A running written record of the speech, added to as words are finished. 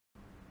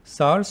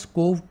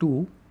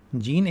SARS-CoV-2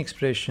 Gene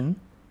Expression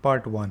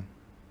Part 1.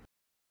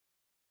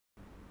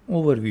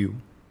 Overview.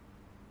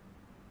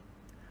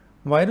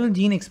 Viral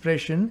gene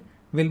expression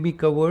will be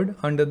covered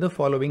under the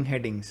following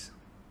headings: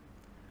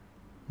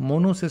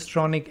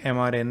 Monocistronic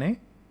mRNA,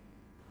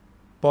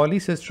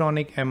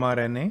 Polycistronic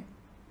mRNA,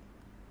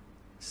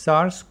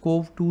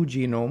 SARS-CoV-2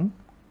 Genome,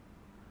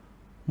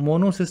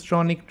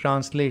 Monocistronic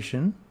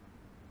Translation,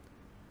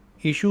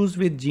 Issues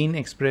with Gene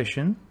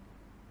Expression,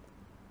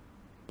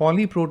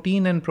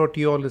 Polyprotein and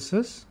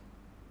Proteolysis,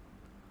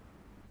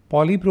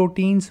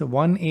 Polyproteins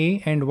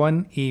 1A and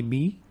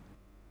 1AB,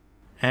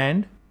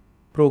 and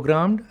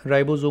Programmed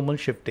Ribosomal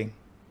Shifting.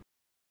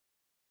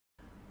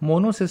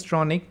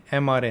 Monocistronic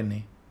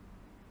mRNA.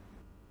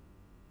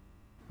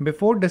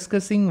 Before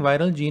discussing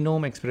viral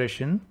genome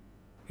expression,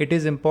 it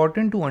is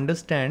important to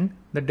understand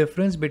the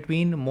difference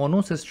between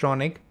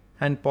monocistronic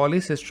and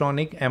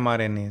polycistronic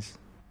mRNAs.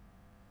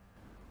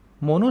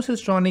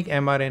 Monocistronic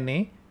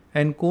mRNA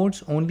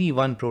encodes only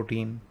one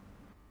protein.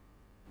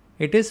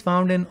 It is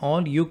found in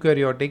all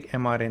eukaryotic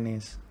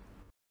mRNAs.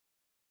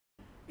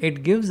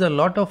 It gives a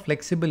lot of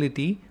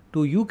flexibility to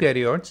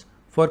eukaryotes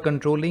for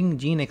controlling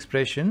gene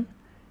expression,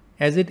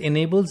 as it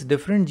enables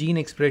different gene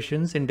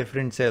expressions in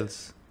different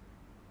cells.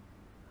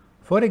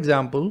 For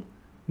example,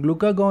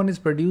 glucagon is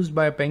produced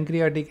by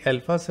pancreatic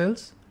alpha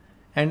cells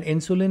and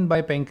insulin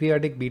by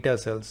pancreatic beta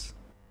cells,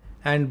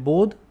 and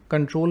both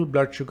control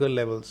blood sugar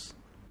levels.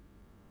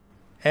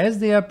 As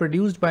they are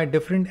produced by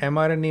different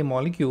mRNA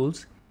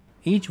molecules,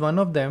 each one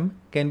of them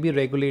can be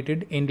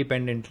regulated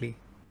independently.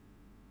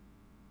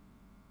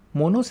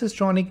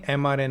 Monocistronic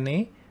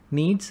mRNA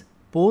needs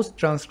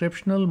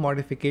post-transcriptional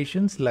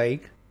modifications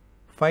like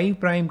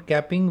 5'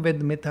 capping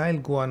with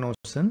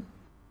methylguanosine,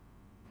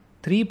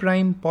 3'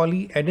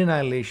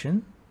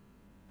 polyadenylation,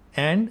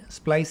 and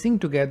splicing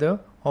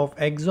together of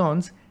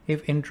exons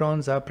if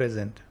introns are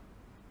present.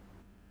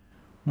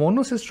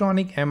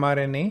 Monocistronic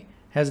mRNA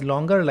has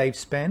longer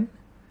lifespan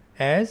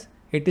as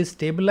it is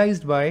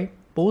stabilized by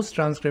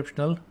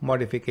post-transcriptional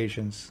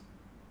modifications.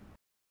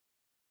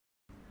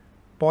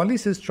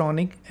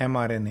 Polycistronic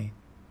mRNA.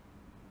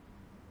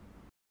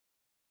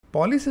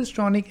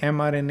 Polycistronic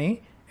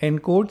mRNA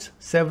encodes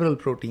several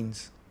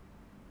proteins.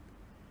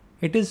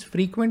 It is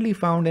frequently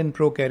found in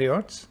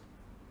prokaryotes.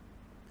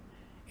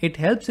 It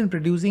helps in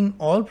producing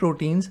all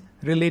proteins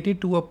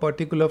related to a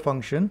particular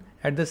function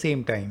at the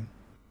same time.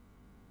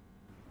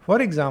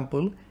 For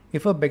example,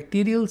 if a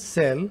bacterial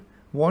cell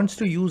wants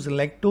to use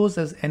lactose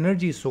as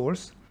energy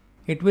source,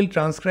 it will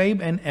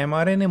transcribe an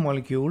mRNA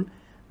molecule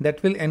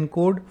that will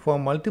encode for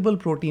multiple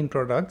protein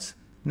products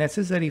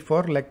necessary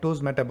for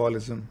lactose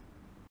metabolism.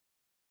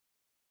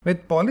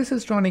 With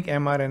polycistronic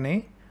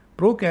mRNA,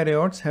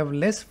 prokaryotes have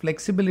less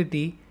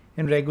flexibility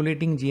in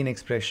regulating gene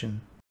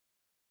expression.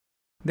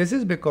 This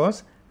is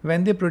because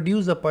when they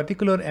produce a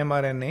particular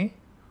mRNA,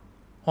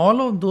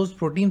 all of those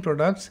protein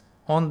products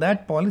on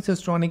that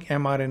polycistronic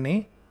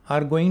mRNA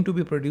are going to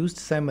be produced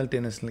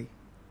simultaneously.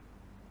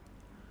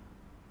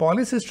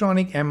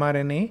 Polycistronic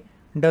mRNA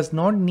does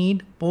not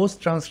need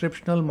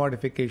post-transcriptional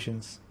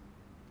modifications.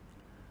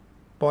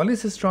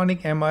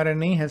 Polycistronic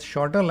mRNA has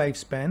shorter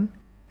lifespan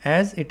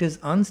as it is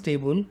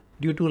unstable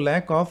due to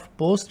lack of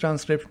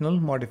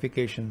post-transcriptional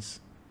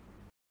modifications.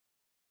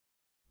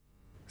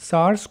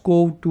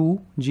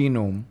 SARS-CoV-2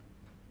 Genome.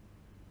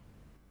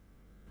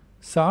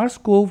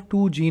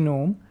 SARS-CoV-2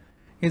 genome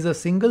is a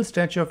single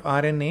stretch of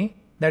RNA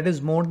that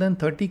is more than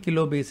 30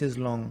 kilobases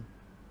long.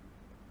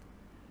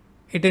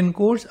 It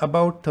encodes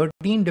about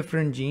 13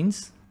 different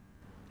genes,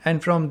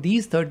 and from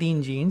these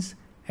 13 genes,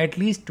 at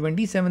least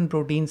 27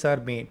 proteins are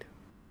made.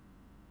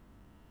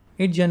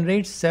 It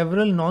generates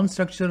several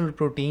non-structural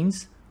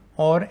proteins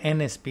or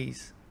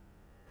NSPs.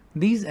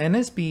 These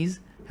NSPs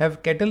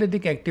have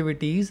catalytic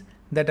activities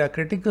that are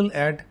critical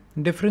at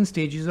different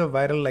stages of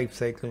viral life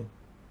cycle.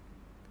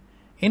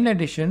 In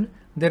addition,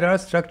 there are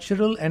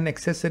structural and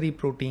accessory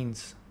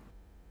proteins.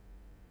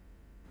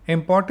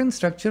 Important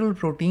structural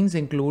proteins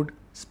include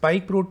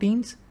spike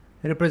proteins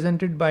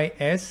represented by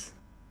S,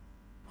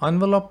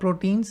 envelope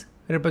proteins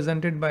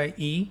represented by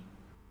E,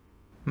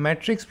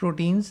 matrix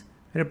proteins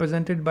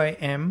represented by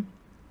M,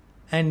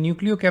 and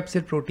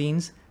nucleocapsid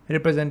proteins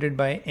represented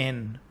by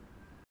N.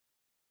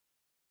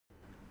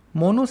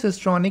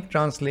 Monocistronic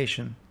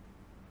translation.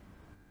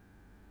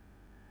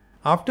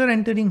 After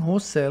entering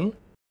host cell,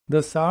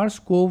 the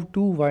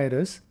SARS-CoV-2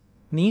 virus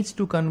needs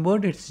to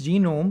convert its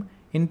genome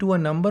into a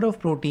number of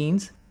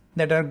proteins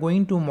that are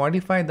going to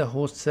modify the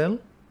host cell,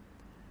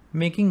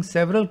 making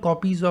several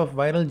copies of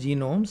viral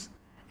genomes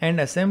and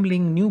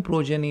assembling new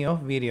progeny of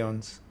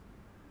virions.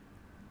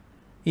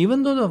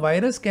 Even though the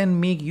virus can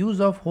make use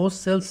of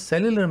host cell's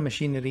cellular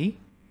machinery,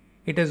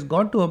 it has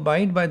got to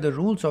abide by the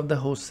rules of the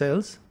host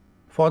cells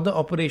for the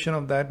operation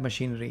of that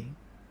machinery.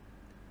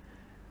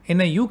 In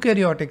a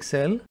eukaryotic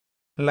cell,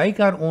 like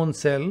our own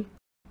cell,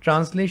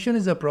 translation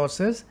is a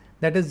process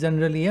that is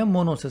generally a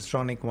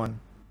monocistronic one.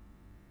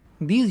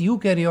 These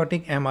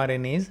eukaryotic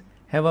mRNAs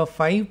have a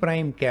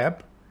 5'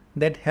 cap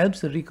that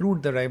helps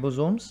recruit the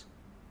ribosomes.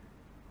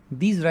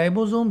 These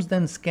ribosomes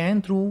then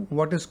scan through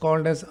what is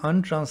called as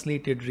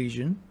untranslated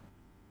region.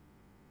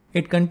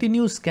 It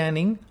continues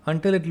scanning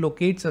until it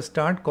locates a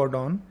start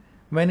codon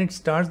when it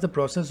starts the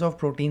process of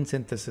protein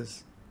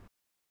synthesis.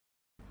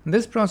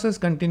 This process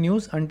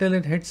continues until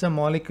it hits a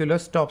molecular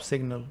stop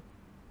signal,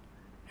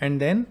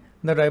 and then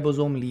the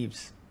ribosome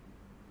leaves.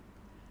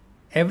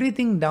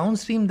 Everything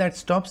downstream that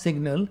stop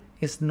signal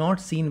is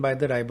not seen by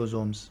the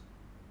ribosomes.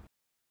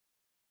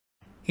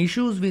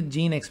 Issues with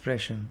gene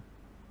expression.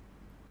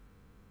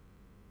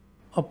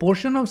 A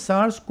portion of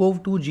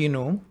SARS-CoV-2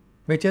 genome,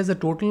 which has a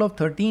total of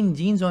 13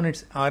 genes on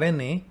its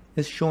RNA,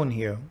 is shown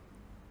here.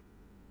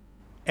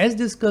 As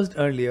discussed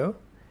earlier,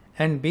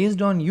 and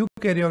based on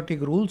eukaryotic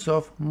rules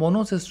of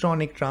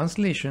monocistronic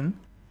translation,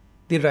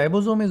 the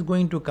ribosome is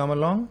going to come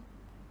along,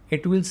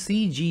 it will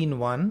see gene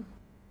 1,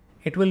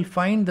 it will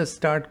find the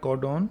start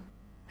codon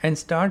and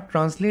start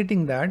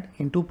translating that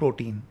into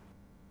protein.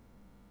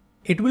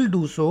 It will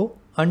do so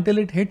until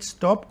it hits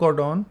stop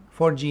codon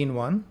for gene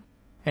 1,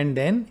 and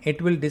then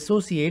it will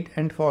dissociate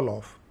and fall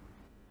off.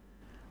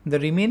 The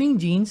remaining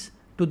genes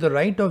to the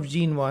right of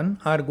gene 1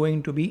 are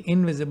going to be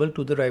invisible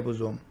to the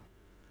ribosome.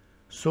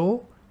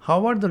 So,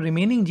 how are the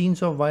remaining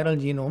genes of viral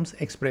genomes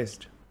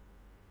expressed?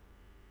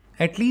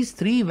 At least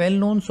 3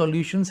 well-known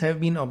solutions have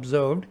been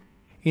observed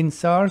in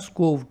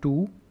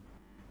SARS-CoV-2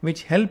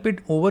 which help it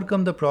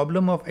overcome the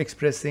problem of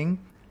expressing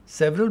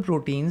several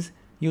proteins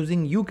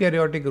using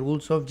eukaryotic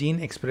rules of gene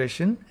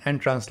expression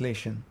and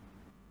translation.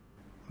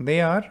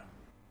 They are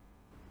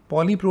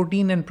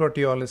polyprotein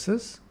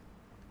proteolysis,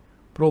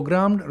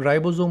 programmed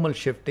ribosomal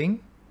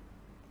shifting,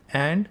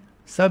 and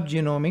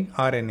subgenomic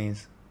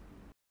RNAs.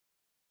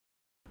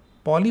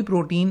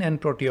 Polyprotein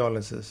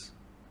proteolysis.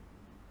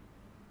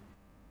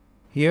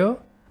 Here,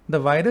 the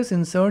virus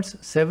inserts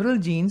several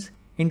genes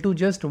into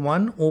just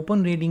one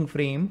open reading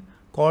frame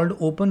called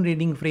open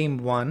reading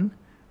frame 1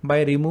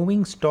 by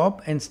removing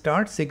stop and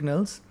start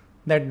signals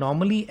that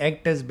normally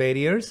act as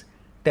barriers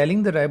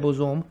telling the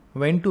ribosome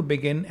when to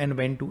begin and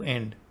when to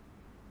end.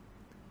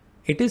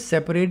 It is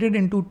separated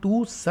into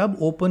 2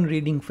 sub-open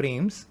reading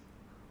frames,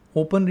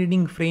 open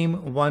reading frame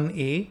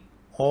 1A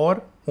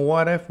or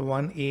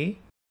ORF1A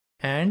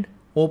and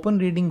open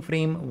reading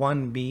frame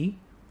 1B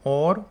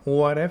or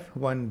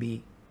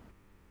ORF1B.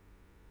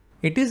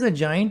 It is a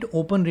giant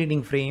open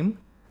reading frame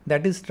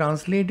that is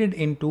translated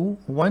into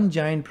one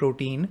giant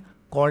protein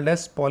called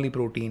as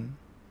polyprotein.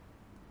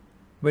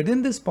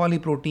 Within this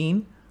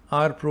polyprotein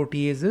are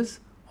proteases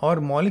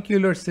or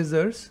molecular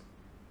scissors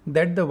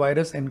that the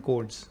virus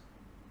encodes.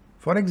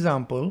 For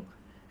example,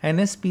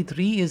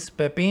 NSP3 is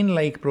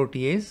papain-like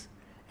protease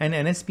and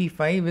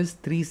NSP5 is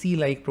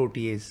 3C-like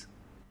protease.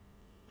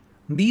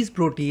 These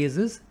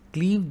proteases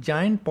cleave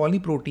giant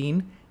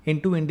polyprotein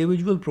into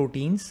individual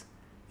proteins,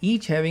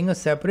 each having a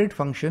separate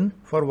function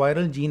for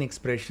viral gene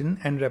expression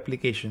and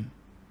replication.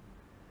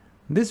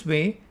 This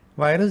way,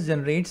 virus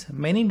generates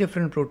many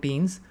different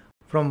proteins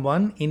from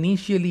one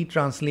initially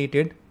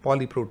translated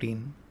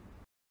polyprotein.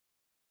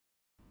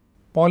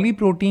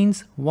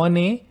 Polyproteins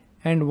 1A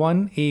and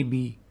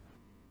 1AB.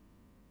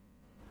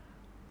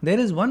 There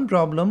is one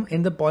problem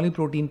in the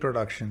polyprotein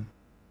production.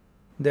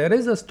 There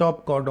is a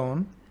stop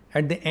codon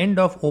at the end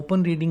of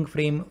open reading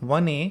frame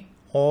 1A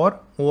or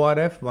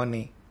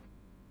ORF1A.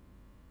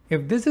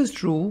 If this is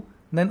true,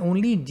 then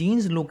only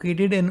genes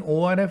located in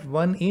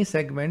ORF1A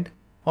segment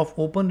of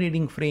open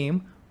reading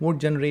frame would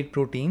generate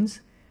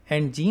proteins,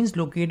 and genes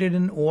located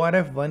in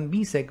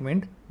ORF1B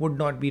segment would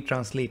not be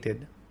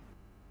translated.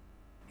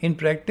 In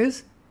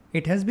practice,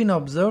 it has been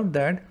observed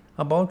that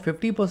about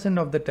 50%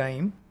 of the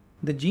time,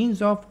 the genes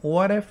of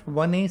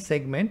ORF1A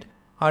segment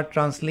are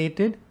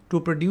translated to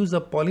produce a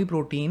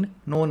polyprotein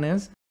known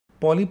as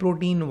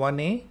polyprotein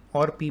 1A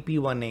or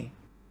PP1A.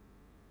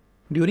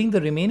 During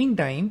the remaining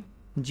time,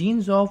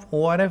 genes of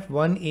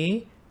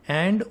ORF1A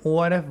and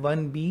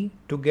ORF1B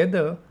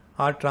together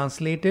are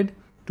translated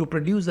to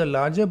produce a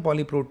larger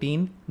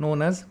polyprotein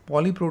known as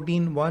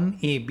polyprotein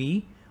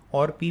 1AB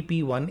or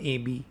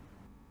PP1AB.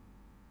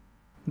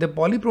 The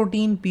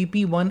polyprotein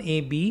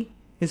PP1AB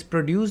is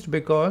produced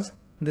because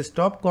the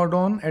stop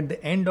codon at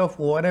the end of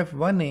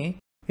ORF1A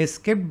is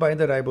skipped by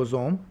the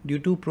ribosome due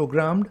to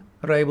programmed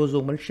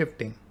ribosomal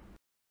shifting.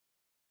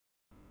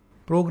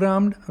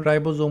 Programmed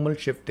ribosomal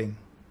shifting.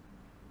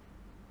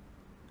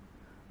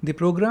 The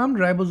programmed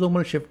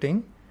ribosomal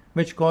shifting,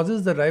 which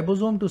causes the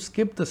ribosome to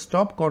skip the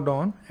stop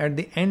codon at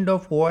the end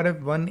of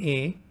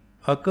ORF1A,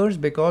 occurs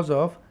because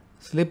of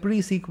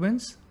slippery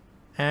sequence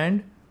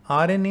and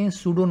RNA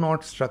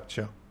pseudoknot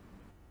structure.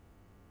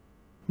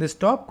 The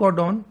stop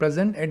codon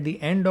present at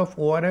the end of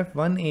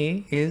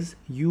ORF1A is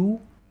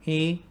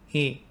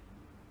UAA.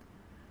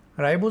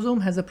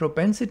 Ribosome has a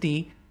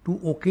propensity to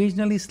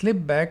occasionally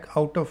slip back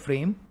out of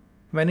frame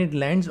when it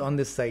lands on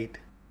this site.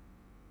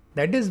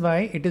 That is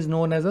why it is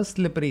known as a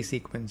slippery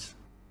sequence.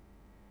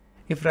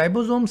 If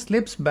ribosome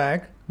slips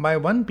back by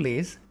one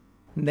place,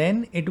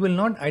 then it will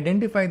not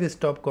identify the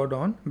stop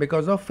codon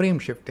because of frame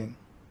shifting.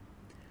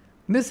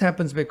 This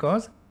happens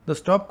because the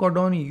stop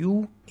codon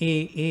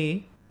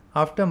UAA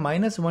after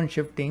 -1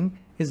 shifting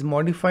is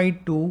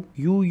modified to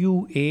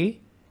UUA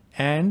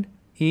and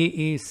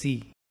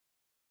AAC.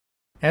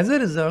 As a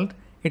result,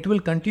 it will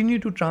continue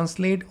to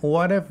translate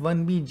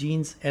ORF1b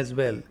genes as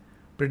well,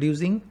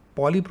 producing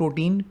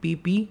polyprotein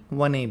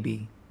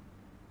PP1AB.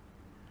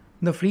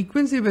 The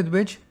frequency with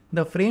which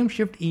the frame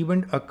shift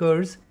event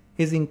occurs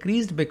is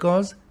increased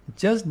because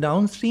just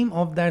downstream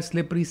of that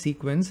slippery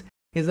sequence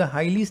is a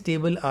highly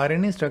stable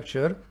RNA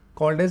structure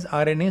called as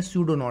RNA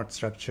pseudoknot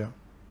structure.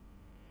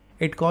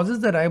 It causes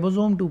the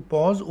ribosome to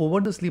pause over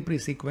the slippery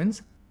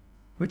sequence,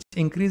 which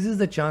increases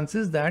the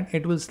chances that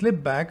it will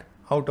slip back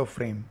out of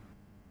frame.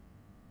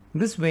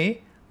 This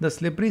way, the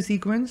slippery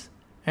sequence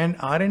and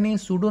RNA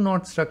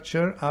pseudoknot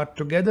structure are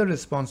together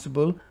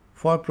responsible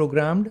for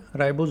programmed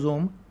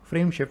ribosome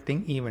frame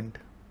shifting event.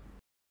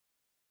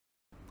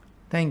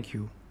 Thank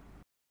you.